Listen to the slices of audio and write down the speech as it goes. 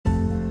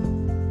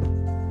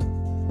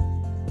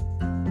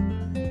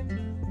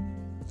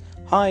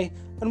Hi,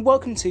 and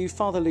welcome to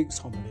Father Luke's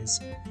Homilies.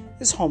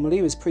 This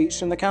homily was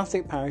preached in the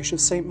Catholic parish of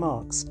St.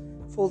 Mark's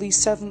for the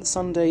 7th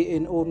Sunday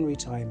in Ordinary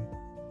Time,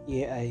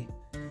 Year A.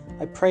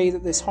 I pray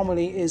that this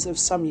homily is of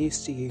some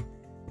use to you.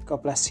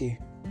 God bless you.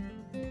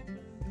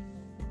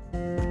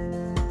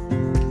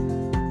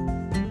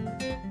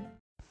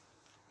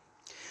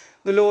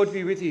 The Lord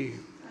be with you.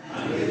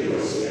 And with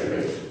your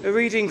spirit. A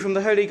reading from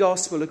the Holy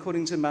Gospel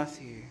according to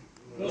Matthew.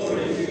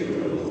 Glory to you,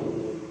 Lord.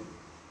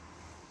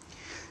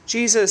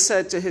 Jesus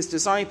said to his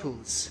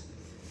disciples,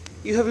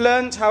 "You have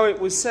learnt how it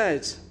was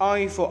said,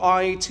 eye for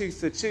eye, tooth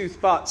for tooth,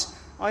 but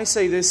I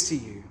say this to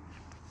you,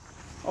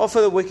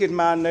 offer the wicked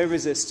man no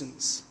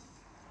resistance.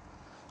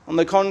 On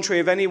the contrary,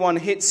 if anyone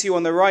hits you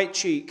on the right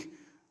cheek,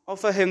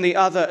 offer him the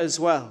other as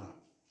well.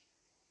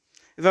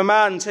 If a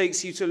man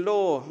takes you to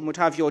law and would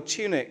have your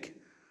tunic,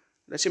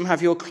 let him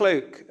have your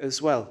cloak as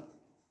well.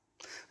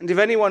 And if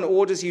anyone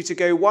orders you to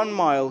go 1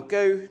 mile,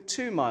 go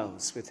 2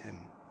 miles with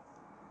him.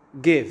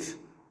 Give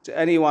to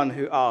anyone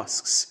who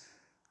asks,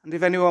 and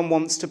if anyone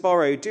wants to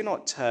borrow, do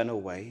not turn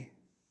away.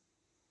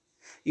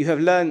 You have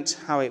learnt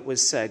how it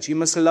was said, you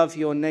must love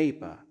your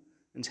neighbour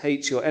and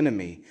hate your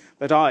enemy.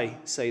 But I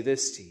say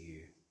this to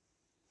you,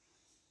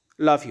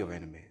 love your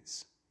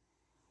enemies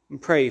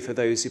and pray for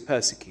those who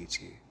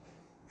persecute you.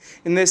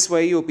 In this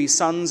way you'll be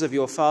sons of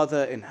your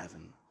Father in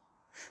heaven.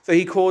 For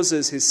he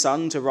causes his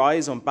sun to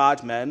rise on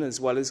bad men as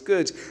well as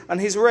good,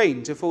 and his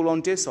rain to fall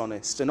on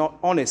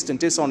honest and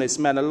dishonest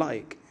men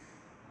alike.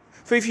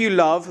 For if you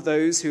love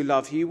those who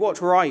love you,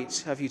 what right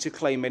have you to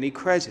claim any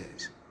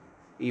credit?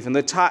 Even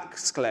the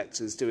tax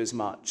collectors do as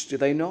much, do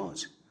they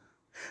not?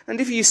 And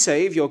if you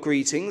save your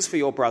greetings for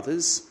your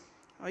brothers,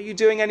 are you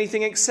doing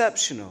anything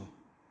exceptional?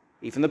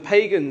 Even the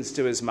pagans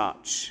do as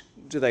much,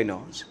 do they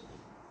not?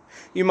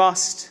 You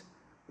must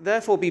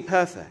therefore be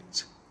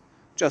perfect,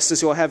 just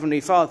as your heavenly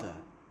Father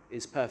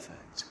is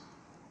perfect."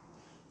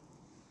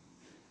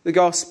 The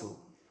Gospel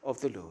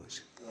of the Lord.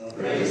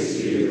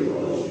 Praise to you,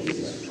 Lord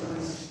Jesus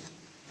Christ.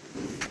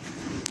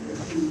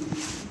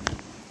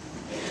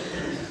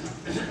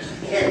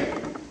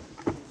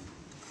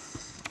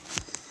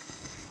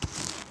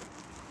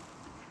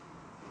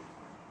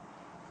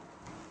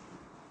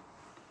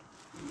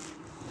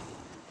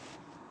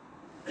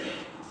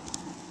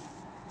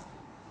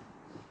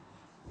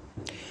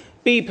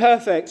 Be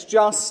perfect,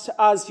 just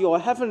as your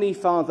heavenly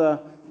Father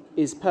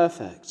is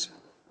perfect.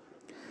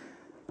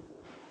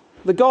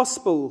 The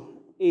gospel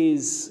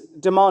is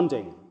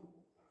demanding.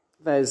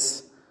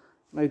 There's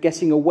no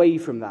getting away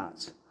from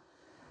that.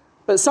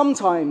 But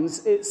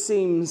sometimes it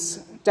seems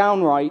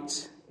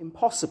downright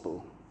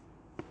impossible.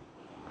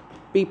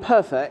 Be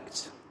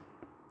perfect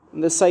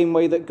in the same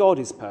way that God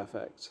is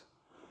perfect.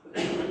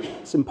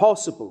 It's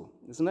impossible,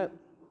 isn't it?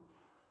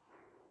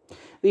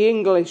 The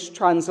English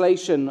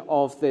translation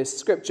of this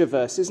scripture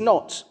verse is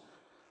not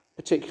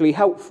particularly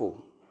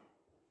helpful.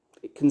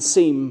 It can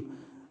seem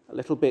a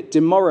little bit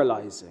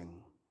demoralizing.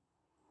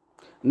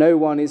 No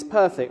one is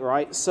perfect,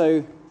 right?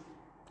 So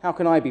how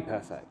can I be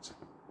perfect?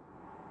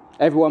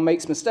 Everyone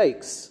makes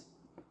mistakes.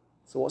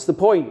 So what's the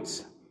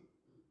point?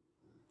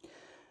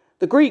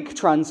 The Greek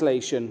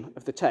translation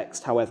of the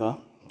text, however,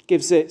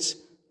 gives it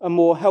a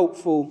more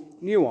helpful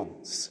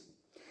nuance.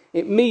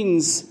 It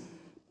means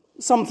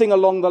something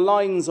along the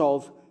lines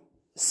of,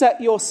 set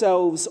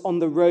yourselves on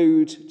the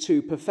road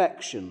to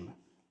perfection,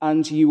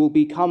 and you will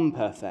become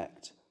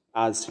perfect,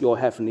 as your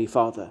heavenly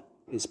Father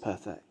is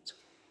perfect.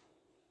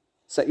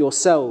 Set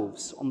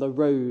yourselves on the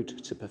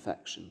road to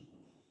perfection.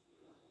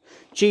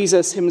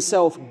 Jesus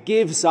himself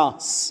gives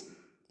us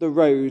the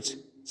road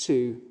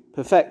to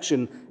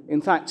perfection.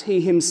 In fact,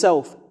 he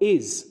himself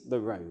is the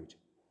road.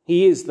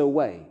 He is the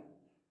way,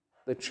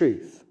 the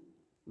truth,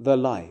 the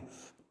life.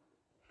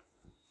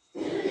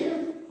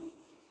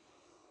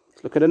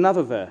 Look at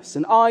another verse.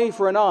 An eye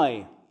for an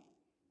eye,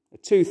 a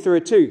tooth for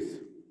a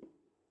tooth.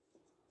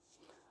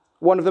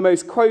 One of the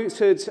most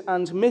quoted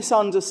and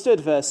misunderstood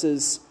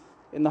verses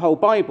in the whole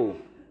Bible.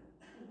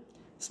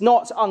 It's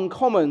not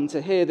uncommon to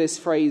hear this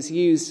phrase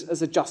used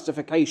as a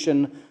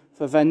justification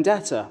for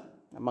vendetta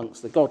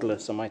amongst the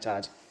godless, I might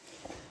add.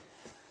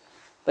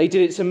 They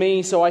did it to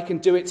me, so I can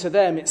do it to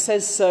them. It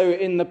says so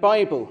in the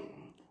Bible.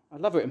 I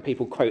love it when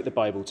people quote the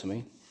Bible to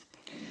me.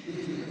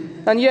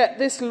 And yet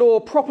this law,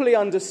 properly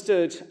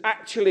understood,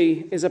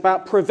 actually is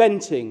about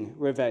preventing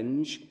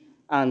revenge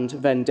and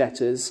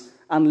vendettas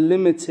and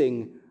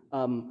limiting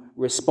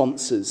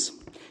responses.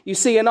 You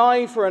see, an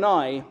eye for an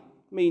eye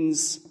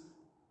means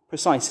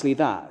precisely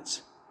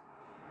that.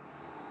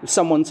 If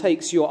someone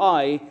takes your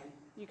eye,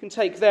 you can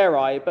take their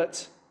eye,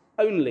 but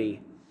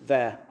only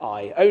their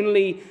eye.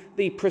 Only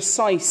the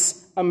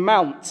precise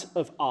amount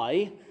of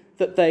eye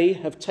that they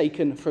have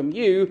taken from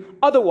you.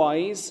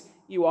 Otherwise,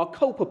 you are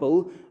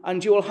culpable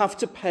and you will have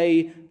to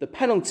pay the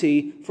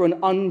penalty for an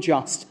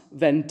unjust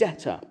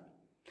vendetta.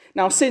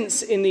 Now,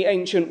 since in the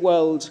ancient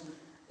world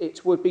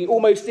it would be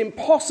almost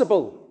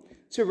impossible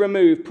to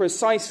remove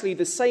precisely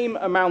the same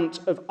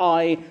amount of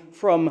eye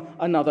from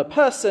another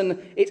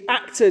person, it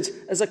acted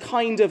as a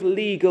kind of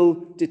legal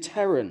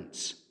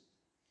deterrent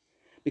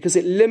because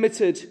it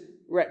limited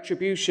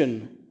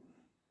retribution.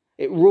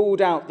 It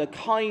ruled out the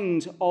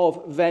kind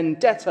of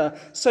vendetta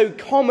so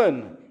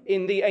common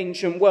in the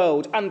ancient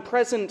world and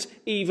present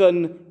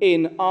even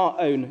in our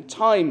own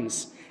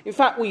times. In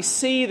fact, we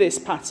see this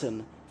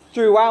pattern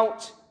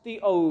throughout the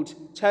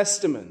Old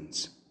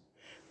Testament.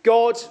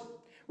 God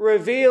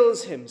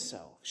reveals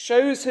himself,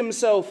 shows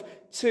himself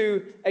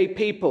to a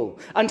people,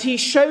 and he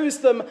shows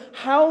them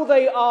how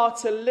they are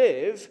to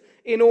live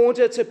in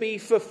order to be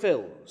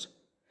fulfilled,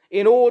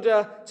 in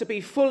order to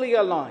be fully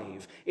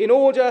alive, in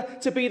order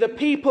to be the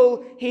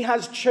people he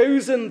has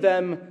chosen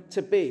them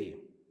to be.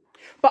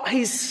 But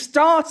his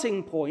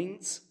starting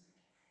point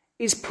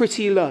is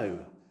pretty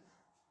low.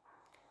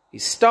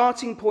 His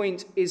starting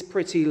point is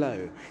pretty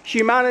low.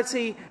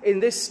 Humanity in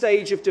this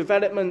stage of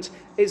development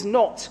is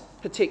not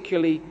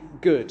particularly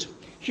good.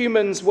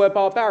 Humans were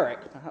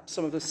barbaric, perhaps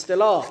some of us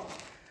still are,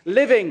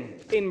 living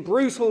in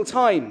brutal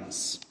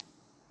times,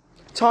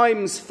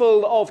 times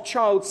full of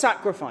child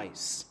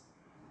sacrifice,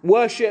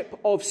 worship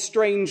of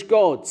strange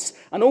gods,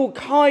 and all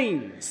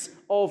kinds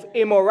of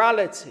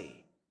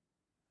immorality.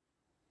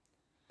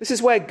 This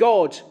is where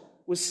God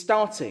was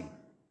starting.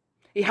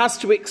 He has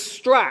to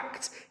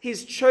extract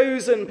his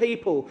chosen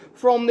people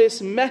from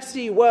this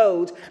messy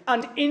world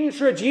and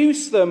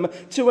introduce them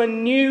to a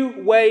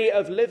new way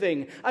of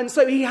living. And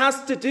so he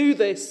has to do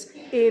this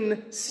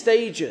in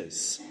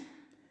stages.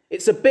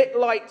 It's a bit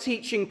like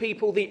teaching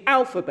people the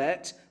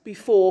alphabet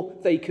before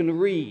they can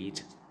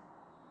read.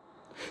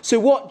 So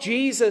what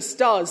Jesus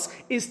does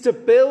is to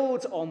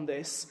build on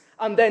this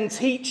and then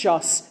teach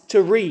us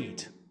to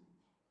read,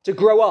 to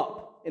grow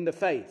up in the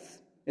faith,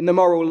 in the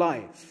moral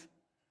life.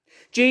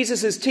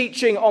 Jesus'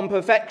 teaching on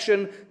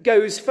perfection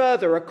goes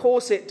further, of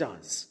course it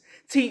does,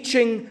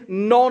 teaching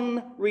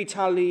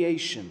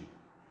non-retaliation.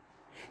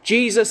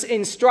 Jesus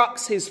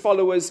instructs his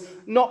followers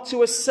not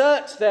to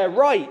assert their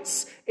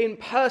rights in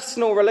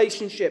personal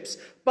relationships,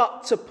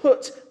 but to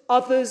put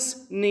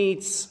others'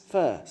 needs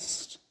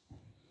first.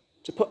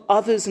 To put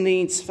others'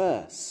 needs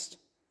first.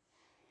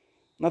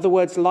 In other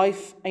words,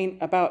 life ain't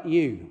about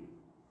you.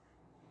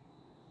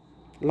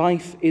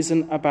 Life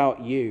isn't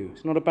about you.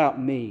 It's not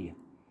about me.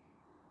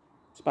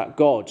 It's about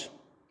God.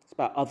 It's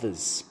about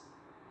others.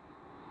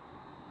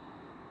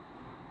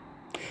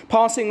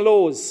 Passing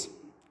laws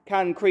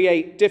can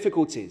create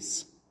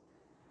difficulties.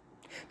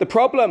 The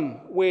problem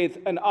with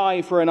an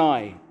eye for an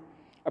eye,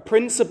 a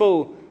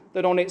principle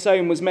that on its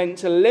own was meant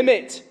to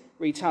limit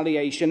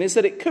retaliation, is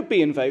that it could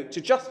be invoked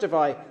to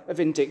justify a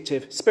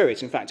vindictive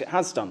spirit. In fact, it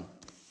has done.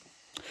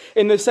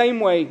 In the same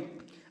way,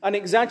 an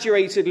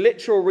exaggerated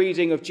literal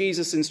reading of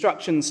Jesus'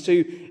 instructions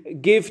to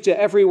give to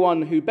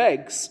everyone who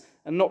begs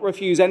and not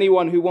refuse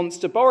anyone who wants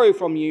to borrow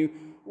from you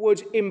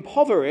would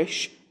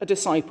impoverish a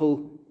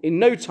disciple in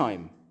no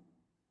time.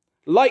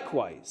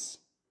 Likewise,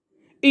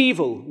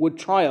 evil would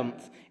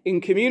triumph in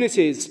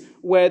communities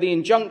where the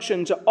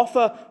injunction to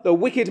offer the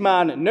wicked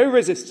man no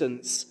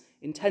resistance,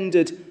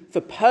 intended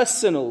for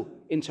personal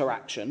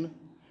interaction,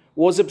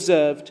 was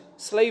observed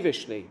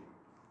slavishly.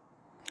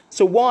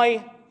 So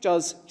why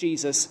does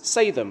Jesus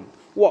say them?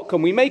 What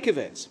can we make of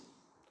it?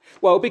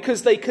 Well,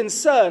 because they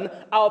concern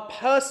our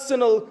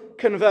personal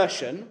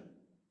conversion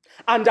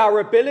and our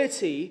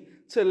ability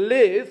to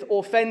live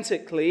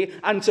authentically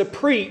and to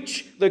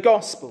preach the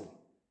gospel.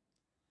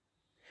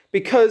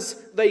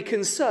 Because they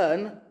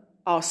concern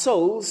our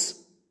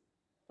souls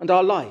and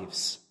our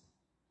lives.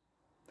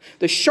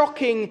 The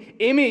shocking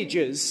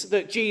images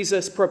that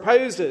Jesus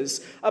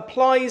proposes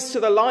applies to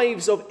the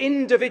lives of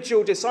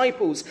individual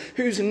disciples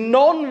whose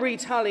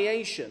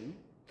non-retaliation,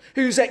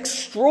 whose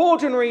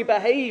extraordinary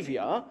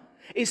behavior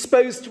is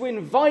supposed to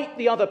invite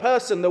the other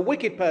person, the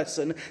wicked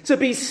person, to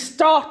be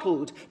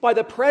startled by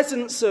the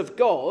presence of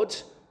God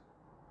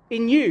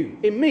in you,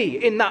 in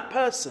me, in that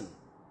person.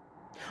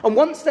 And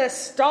once they're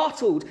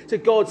startled to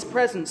God's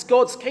presence,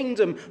 God's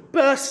kingdom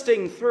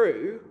bursting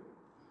through,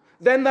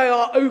 then they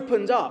are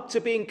opened up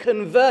to being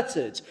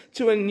converted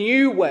to a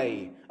new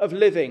way of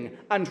living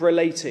and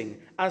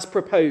relating as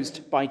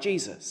proposed by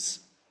Jesus.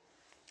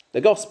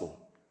 The gospel.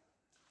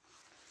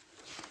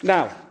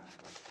 Now,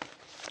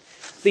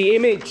 the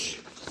image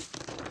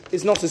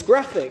is not as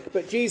graphic,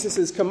 but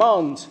Jesus'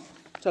 command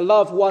to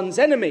love one's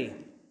enemy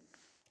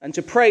and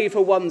to pray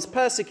for one's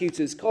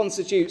persecutors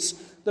constitutes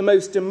the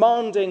most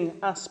demanding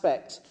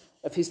aspect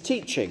of his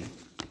teaching.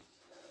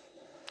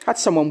 I had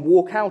someone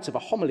walk out of a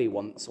homily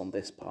once on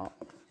this part.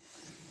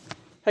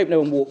 Hope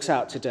no one walks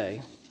out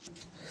today.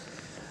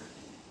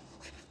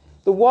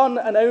 The one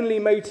and only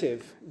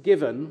motive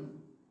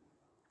given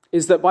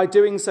is that by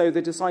doing so,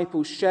 the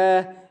disciples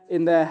share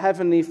in their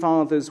heavenly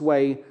Father's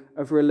way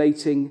of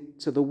relating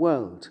to the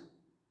world.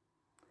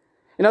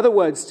 In other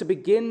words, to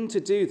begin to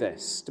do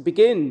this, to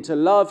begin to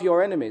love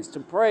your enemies, to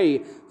pray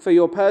for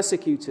your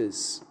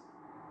persecutors,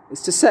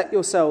 is to set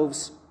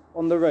yourselves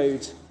on the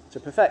road to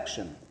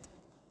perfection.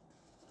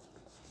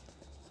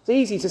 It's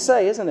easy to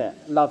say, isn't it?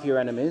 Love your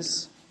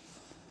enemies.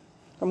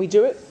 Can we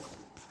do it?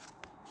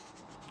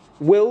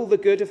 Will the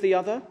good of the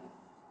other?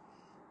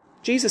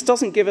 Jesus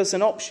doesn't give us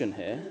an option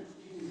here.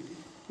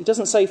 He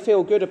doesn't say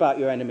feel good about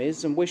your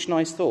enemies and wish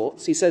nice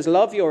thoughts. He says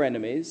love your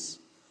enemies,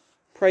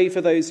 pray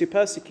for those who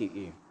persecute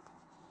you.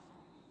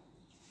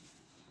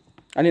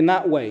 And in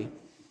that way,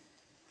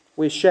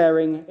 we're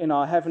sharing in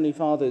our Heavenly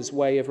Father's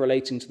way of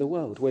relating to the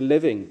world. We're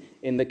living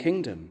in the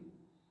kingdom.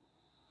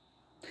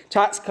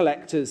 Tax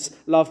collectors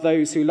love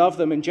those who love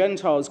them, and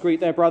Gentiles greet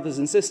their brothers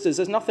and sisters.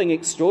 There's nothing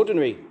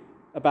extraordinary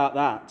about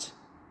that.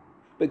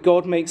 But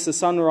God makes the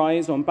sun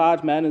rise on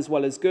bad men as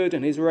well as good,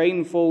 and his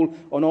rain fall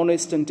on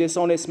honest and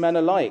dishonest men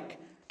alike.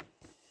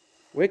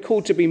 We're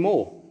called to be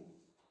more.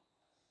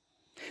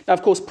 Now,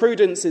 of course,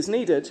 prudence is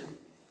needed.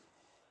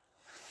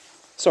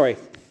 Sorry,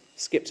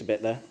 skipped a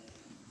bit there.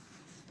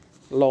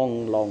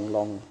 Long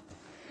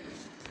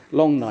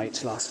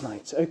night last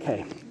night.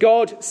 Okay.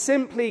 God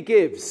simply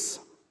gives.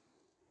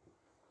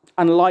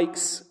 And like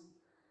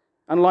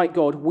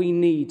God, we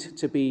need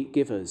to be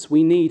givers.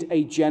 We need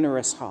a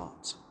generous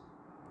heart.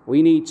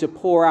 We need to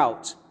pour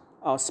out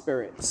our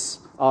spirits,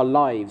 our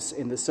lives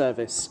in the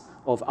service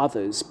of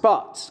others.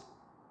 But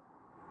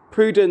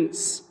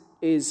prudence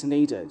is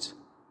needed.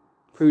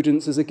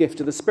 Prudence is a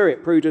gift of the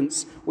Spirit.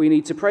 Prudence we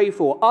need to pray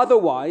for.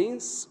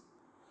 Otherwise,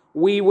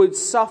 we would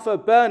suffer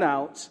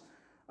burnout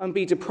and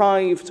be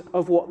deprived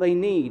of what they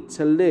need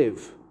to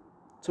live,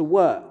 to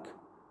work,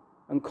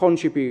 and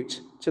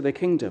contribute to the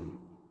kingdom.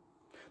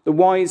 The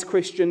wise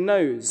Christian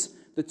knows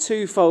the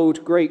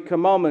twofold great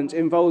commandment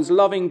involves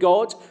loving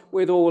God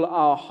with all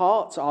our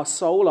heart, our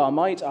soul, our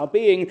might, our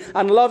being,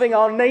 and loving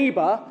our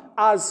neighbour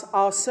as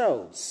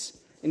ourselves.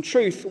 In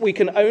truth, we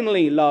can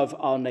only love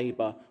our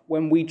neighbour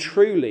when we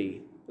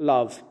truly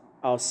love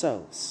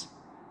ourselves.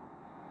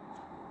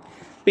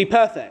 Be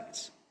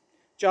perfect,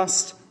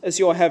 just as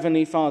your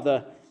heavenly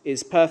Father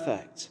is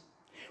perfect.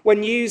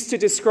 When used to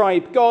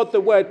describe God,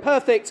 the word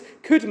perfect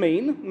could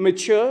mean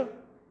mature,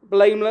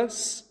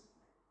 blameless,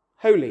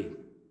 holy.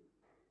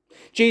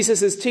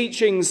 Jesus'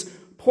 teachings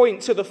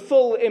point to the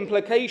full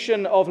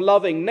implication of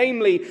loving,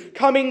 namely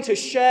coming to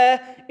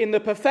share in the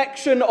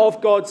perfection of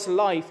God's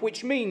life,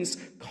 which means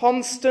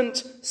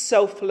constant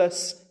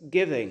selfless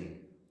giving.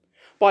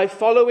 By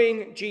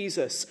following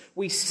Jesus,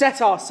 we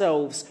set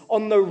ourselves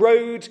on the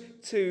road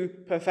to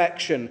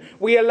perfection.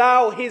 We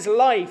allow his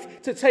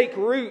life to take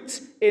root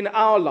in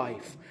our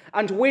life.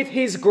 And with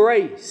his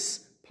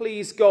grace,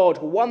 please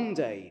God, one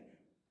day,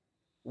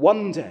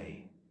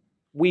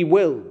 we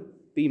will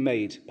be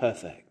made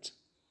perfect,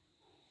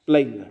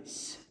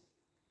 blameless,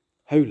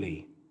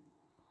 holy,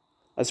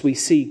 as we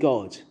see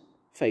God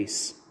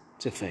face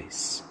to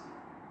face.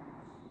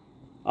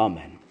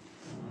 Amen.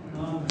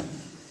 Amen.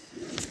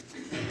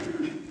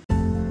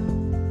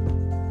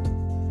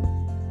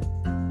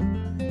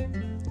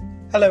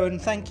 Hello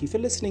and thank you for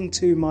listening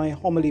to my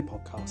homily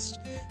podcast.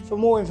 For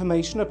more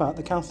information about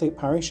the Catholic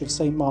parish of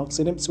St Mark's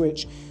in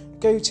Ipswich,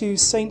 go to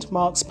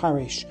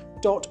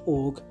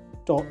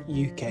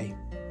stmarksparish.org.uk.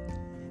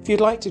 If you'd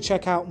like to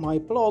check out my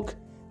blog,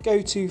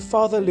 go to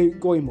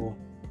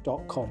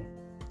fatherlukegoymore.com.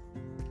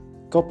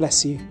 God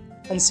bless you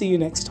and see you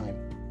next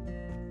time.